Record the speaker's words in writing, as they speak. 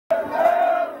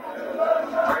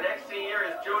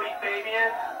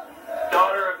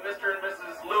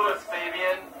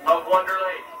Wonder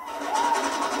Lake.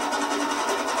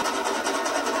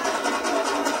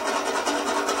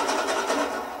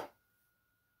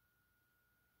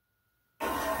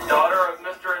 Daughter of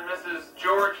Mr. and Mrs.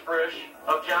 George Frisch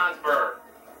of Johnsburg.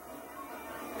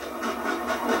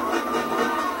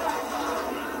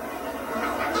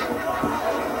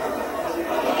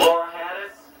 Laura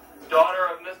Haddis, daughter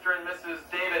of Mr. and Mrs.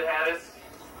 David Haddis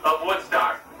of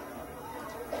Woodstock.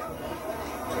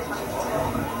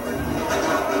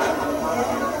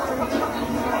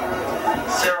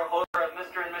 Sarah Hoser of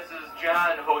Mr. and Mrs.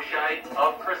 John Hoshite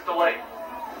of Crystal Lake.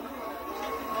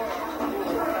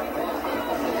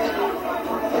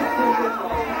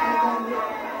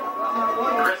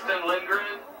 Kristen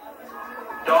Lindgren,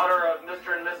 daughter of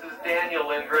Mr. and Mrs. Daniel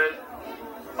Lindgren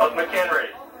of McHenry.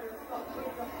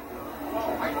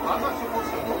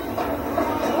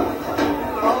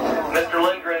 Mr.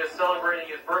 Lindgren is celebrating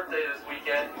his birthday this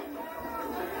weekend.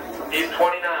 He's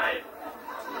 29.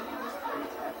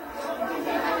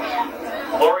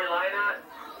 Lori Lynott,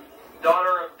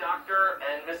 daughter of Dr.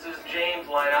 and Mrs. James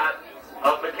Lynott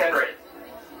of McHenry.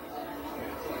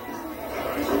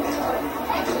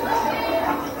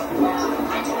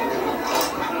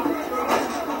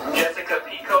 Jessica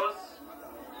Picos,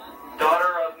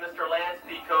 daughter of Mr. Lance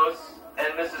Picos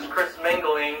and Mrs. Chris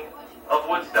Mengling of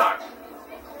Woodstock.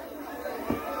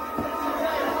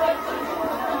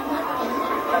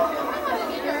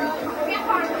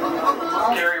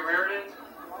 Carrie Reardon,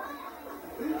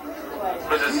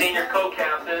 who's a senior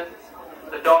co-captain,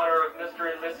 the daughter of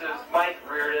Mr. and Mrs. Mike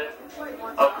Reardon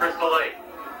of Crystal Lake.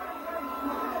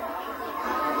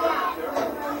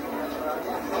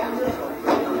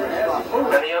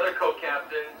 And the other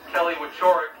co-captain, Kelly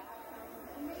Wichorick,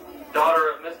 daughter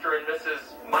of Mr. and Mrs.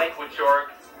 Mike Wichorick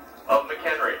of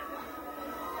McHenry.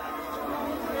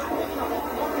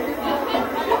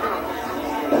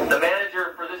 The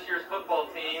manager for this year's football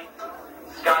team,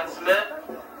 Scott Smith,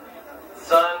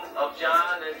 son of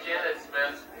John and Janet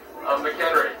Smith of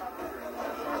McHenry.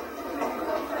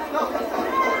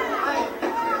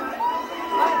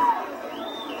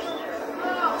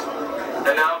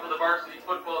 And now for the varsity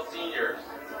football seniors.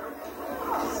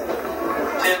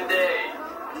 Tim Day,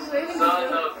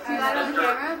 son of Mr.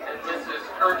 and Mrs.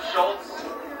 Kurt Schultz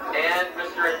and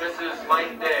Mr. and Mrs.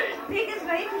 Mike Day.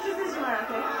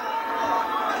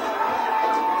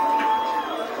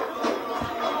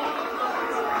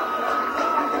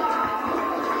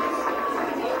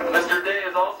 Mr. Day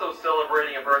is also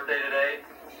celebrating a birthday today,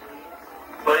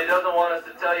 but he doesn't want us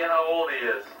to tell you how old he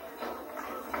is.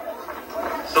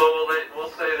 So we'll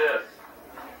say this.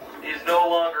 He's no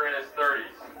longer in his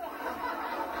 30s.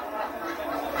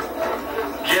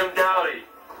 Jim Dowdy,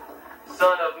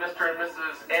 son of Mr. and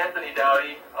Mrs. Anthony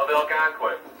Dowdy of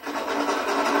Algonquin.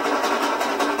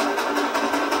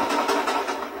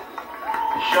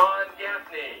 Sean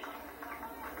Gaffney,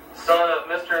 son of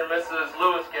Mr. and Mrs.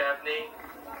 Lewis Gaffney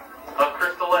of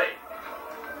Crystal Lake.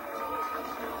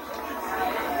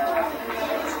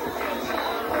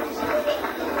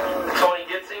 Tony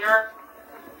Gitzinger,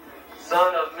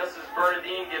 son of Mrs.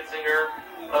 Bernadine Gitzinger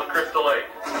of Crystal Lake.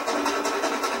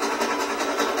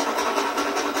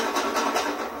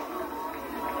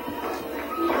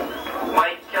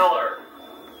 Mike Keller,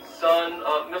 son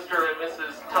of Mr. and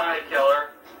Mrs. Ty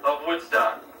Keller of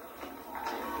Woodstock.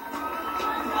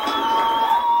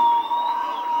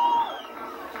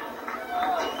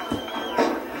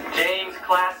 James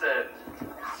Klassen,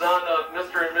 son of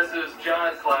Mr. and Mrs.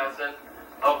 John Klassen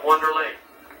of Wonder Lake.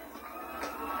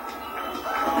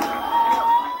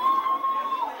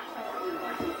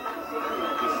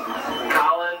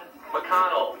 Colin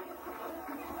McConnell,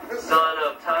 son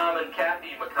of Tom and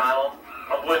Kathy McConnell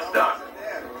of Woodstock.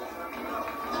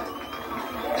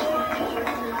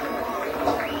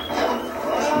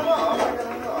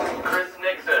 Chris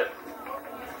Nixon,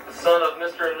 son of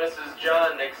Mr. and Mrs.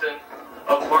 John Nixon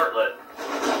of Bartlett.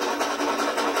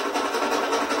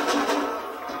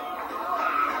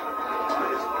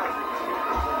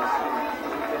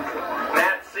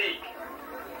 Matt Seek,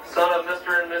 son of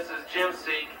Mr. and Mrs. Jim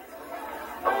Seek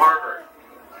of Harvard.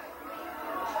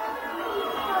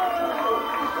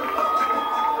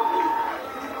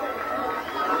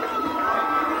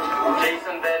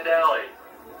 Jason Vandali,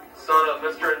 son of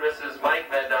Mr. and Mrs. Mike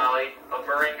Vandali of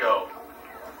Marengo.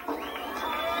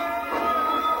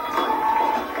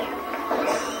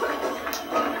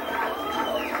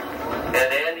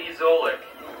 And Andy Zolik,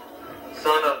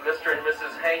 son of Mr. and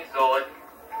Mrs. Hank Zolik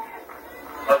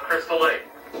of Crystal Lake.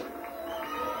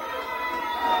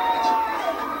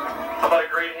 How about a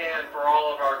great hand for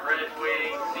all of our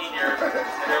graduating seniors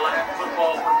in their last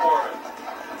football performance?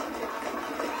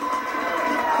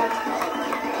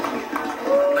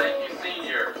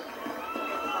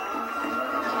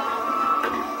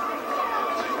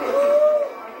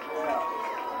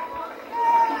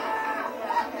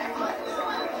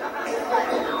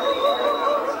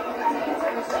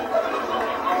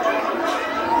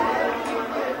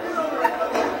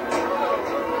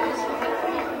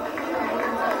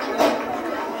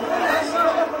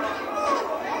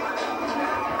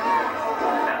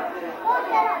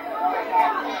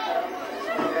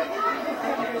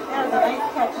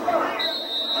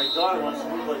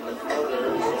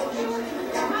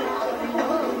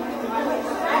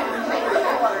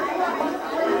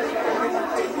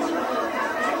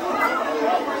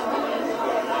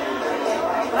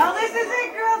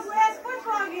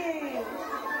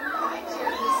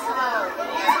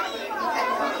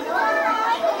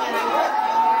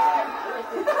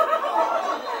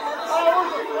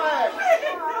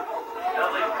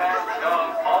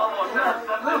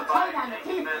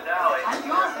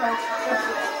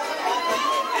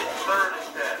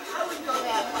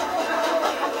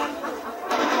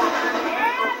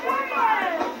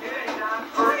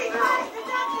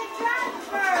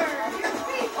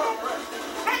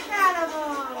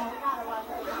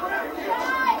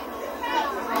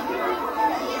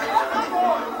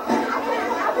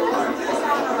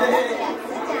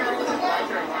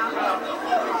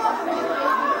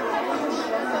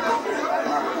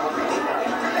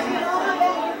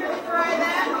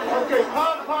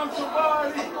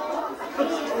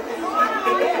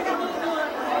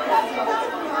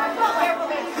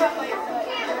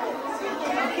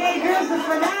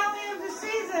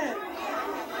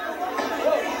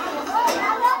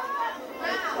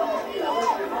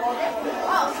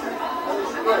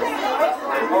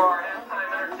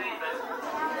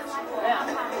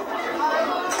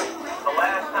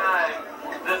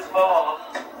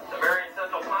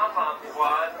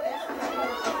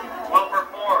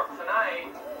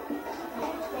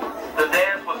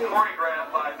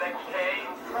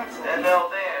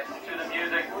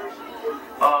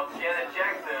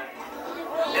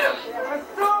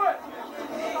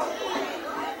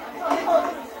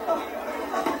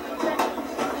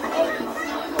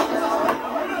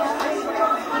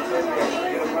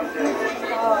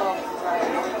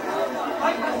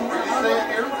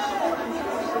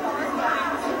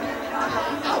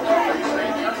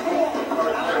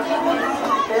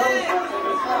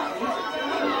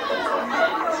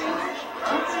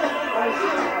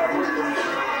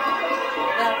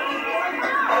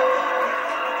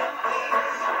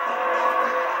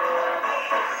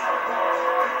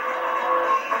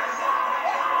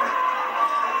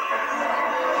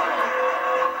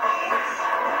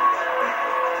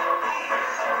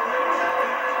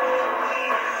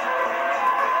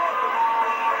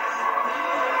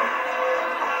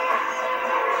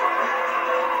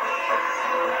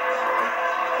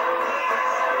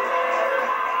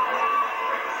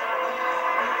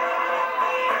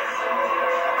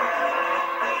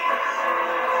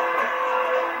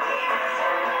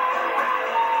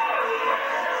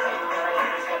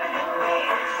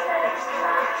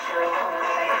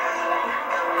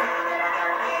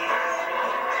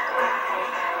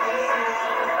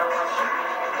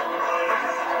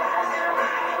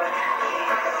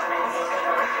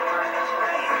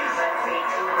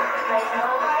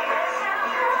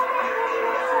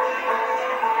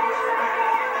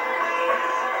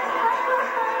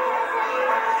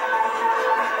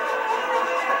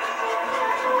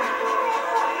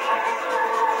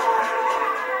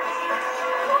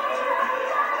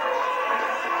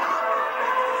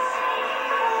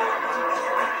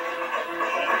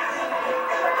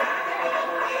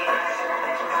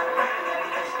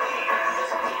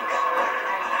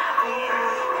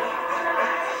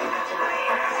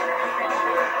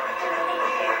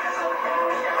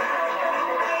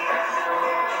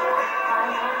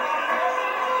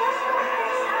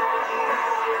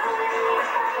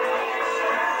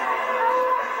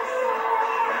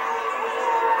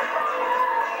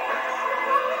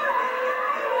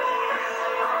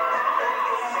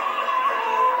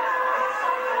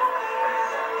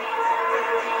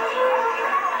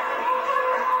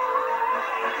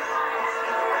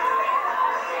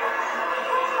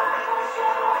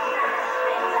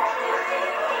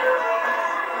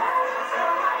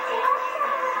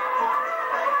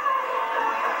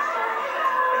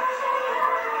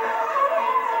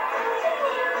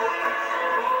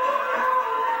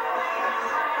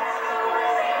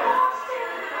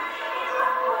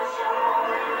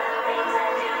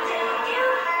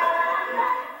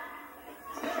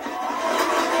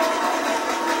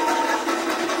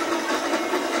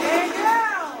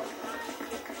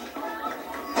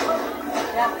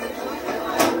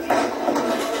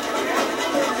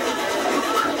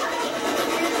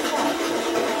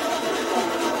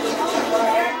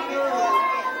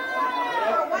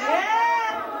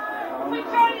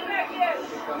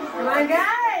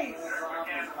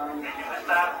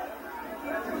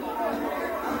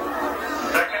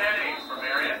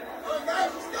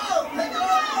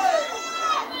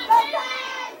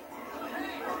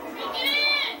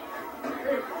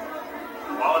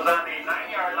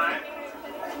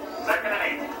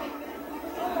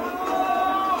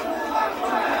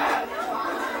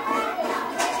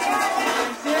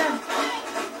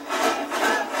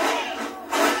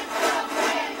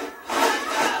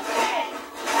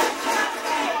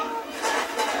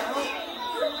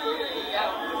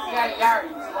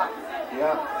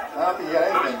 Loose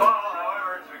ball,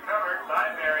 however, it's recovered by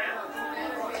Marian.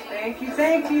 Thank you,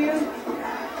 thank you.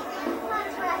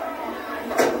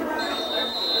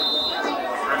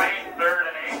 Remain 3rd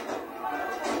and 8.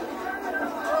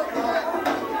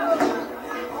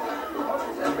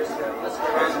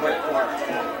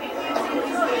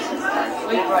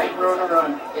 Lead right, run.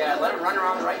 Yeah, let him run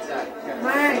around the right side. Come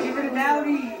on, give it a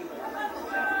Dowdy.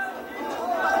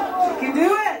 You can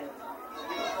do it.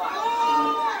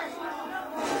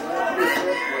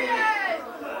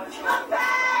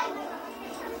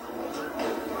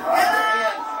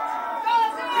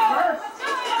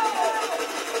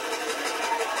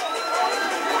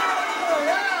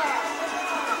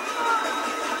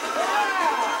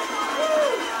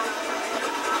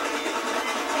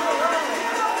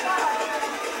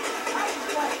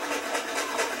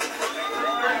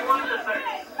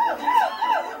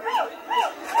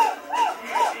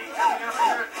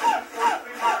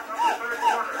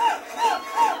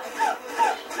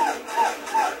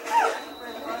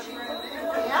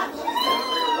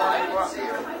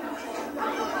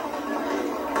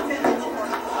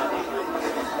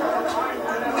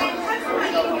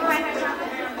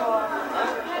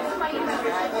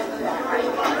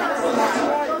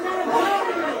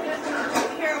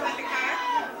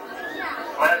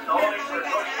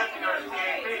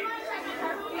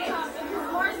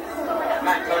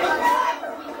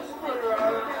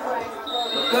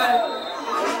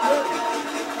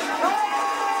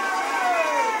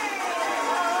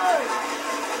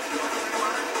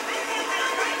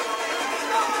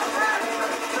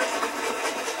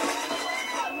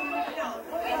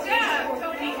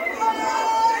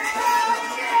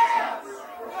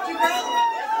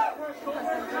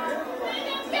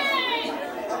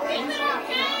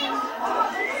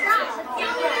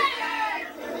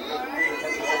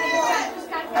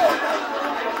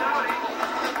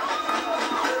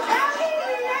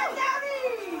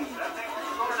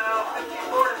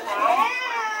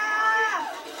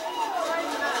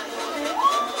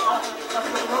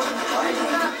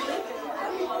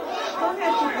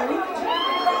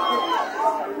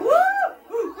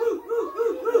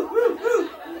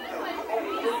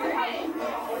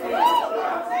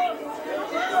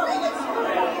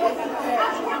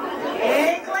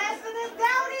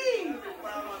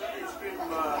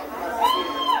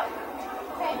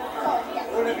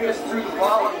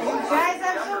 Guys,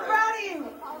 I'm so proud of you.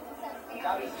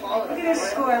 Look at this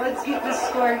score. Let's get this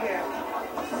score here.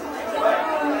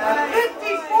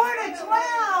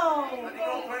 54-12.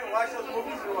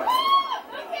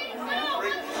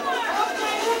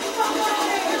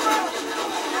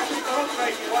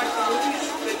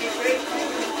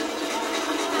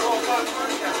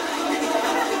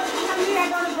 Yeah,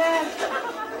 go to bed.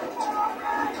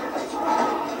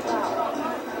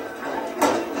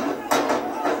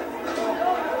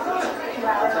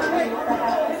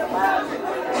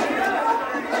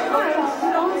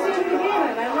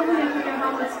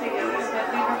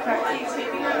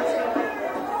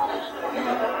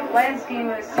 Last game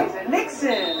of the season.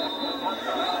 Nixon.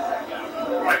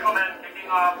 Michaelman kicking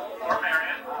off for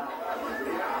Marian.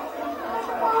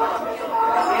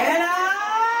 Get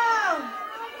out!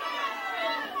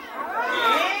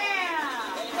 Yeah!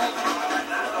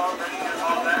 That's already good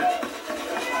ball back.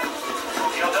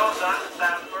 Gildoza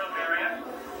stands for Marian.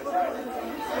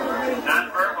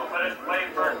 Notberg will put it in play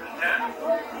 1st and 10.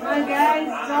 Come on, guys.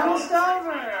 It's almost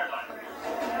over.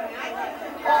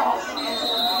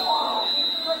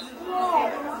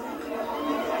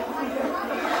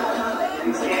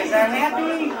 These guys are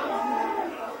happy.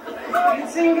 Good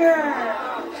singer.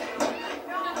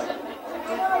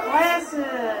 Glasses.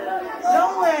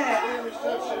 Zolik.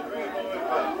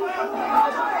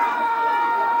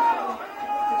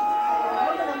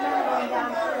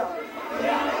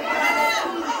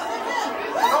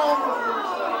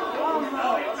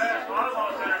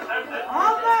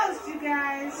 Almost, you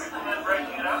guys.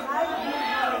 Breaking it up.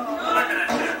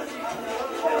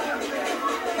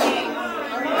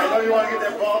 I know you want to get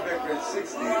that ball back at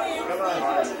 60. Come on.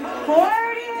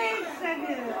 48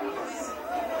 seconds.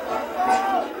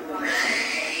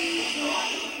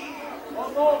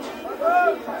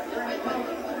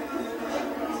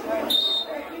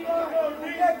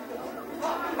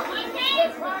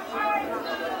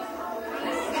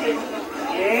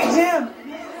 Hey, Jim.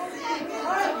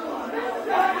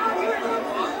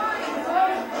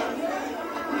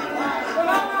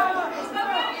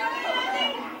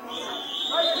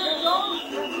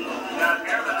 Got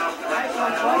Marian off the right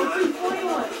side.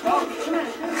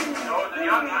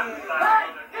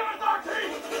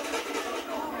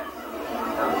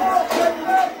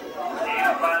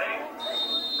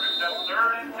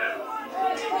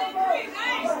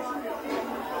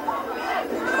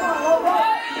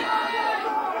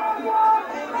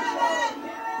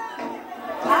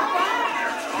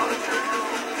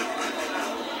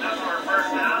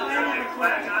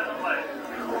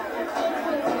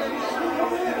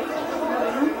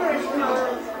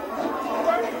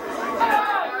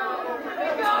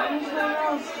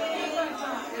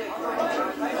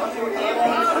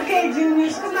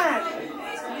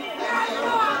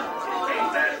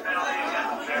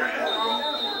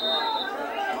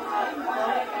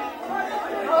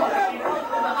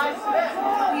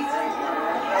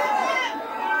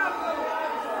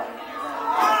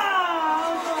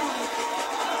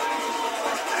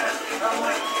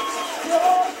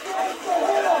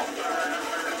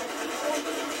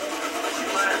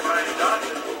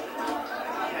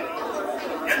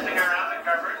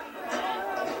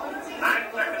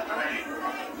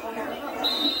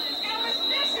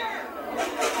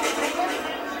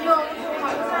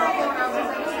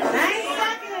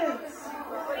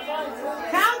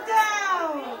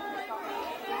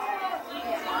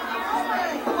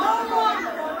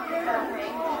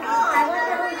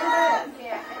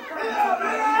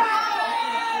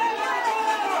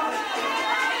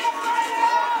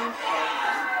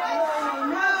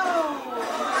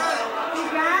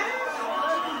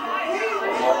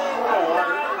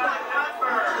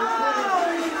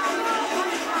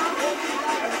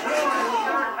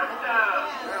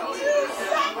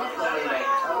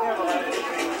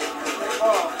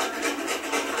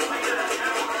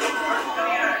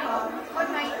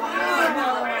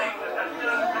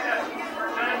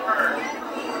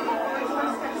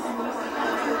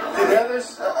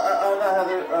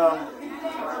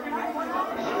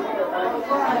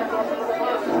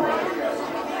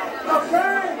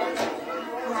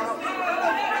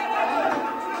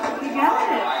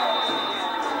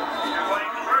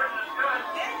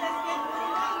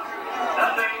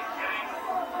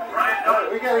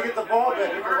 to get the ball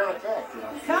back, we can run it back. You know?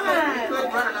 Come on.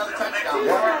 Good run another touchdown.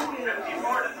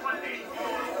 54-20.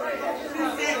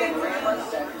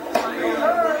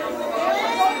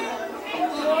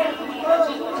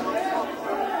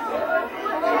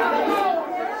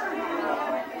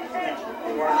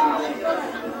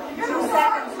 2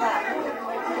 seconds left.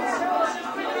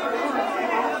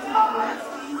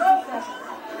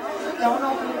 Don't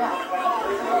open it up.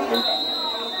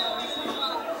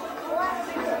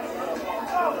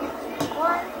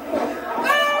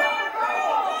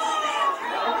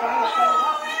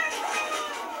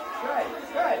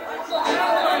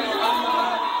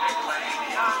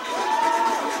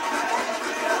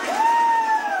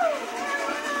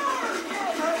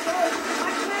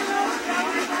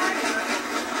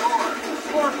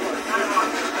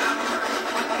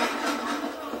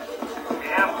 We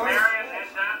have Marian and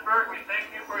Johnsburg. We thank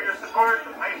you for your support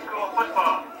of high school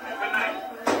football. Good night.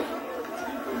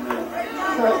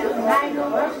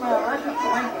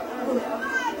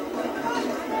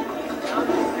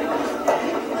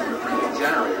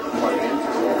 Generator plugged in.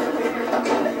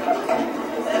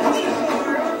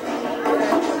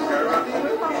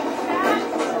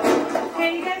 Hey,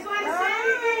 you guys want to say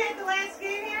anything at the last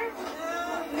game here?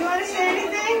 You want to say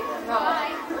anything? No.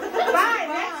 Bye,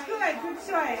 that's good. Good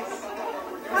choice.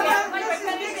 How about Mrs.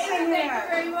 Dixon here?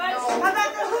 How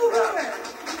about the Hoover?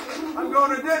 I'm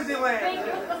going to Disneyland.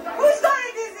 Who's going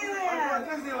to Disneyland? I'm going to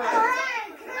Disneyland. All right,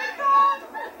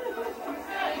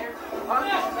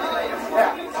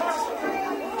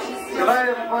 Good night,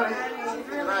 everybody.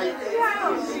 Good night.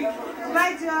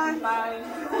 Bye, John. Bye.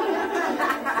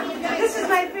 This is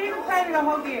my favorite part of the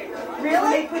whole game.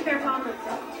 Really? They put their helmets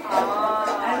on.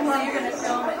 Oh, I love you're going to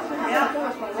film it. Yeah.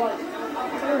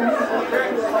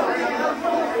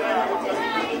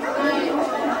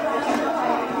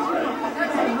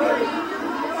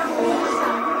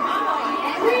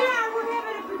 We're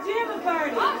having a pajama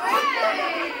party.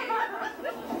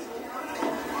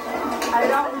 I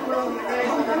love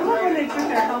when they put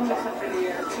their helmets up in the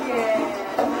air. Yeah.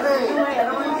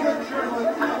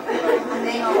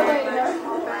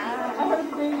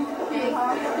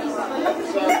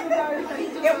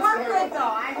 It worked good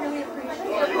though. I really appreciate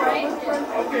it.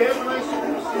 Okay, have a nice day.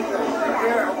 Take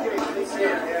care. Okay, take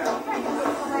care. Yeah.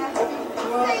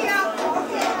 See ya.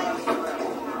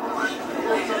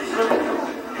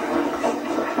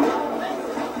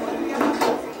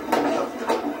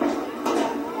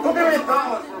 Go get me a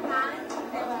dollar.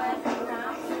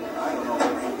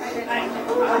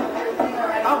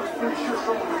 I was pretty sure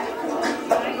someone.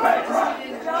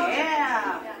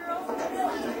 Yeah.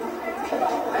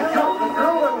 The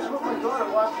girl that was with my daughter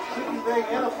watched the chicken bag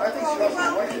and I think she lost the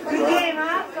weight. Good game,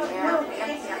 huh?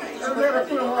 So they had to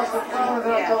put him off the flower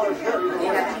and I'll tell her sure. Do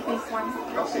you have anything for me?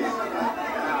 I'll see you.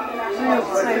 It's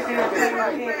my favorite thing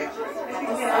right here. I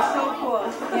think that is so cool.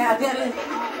 Yeah, that is.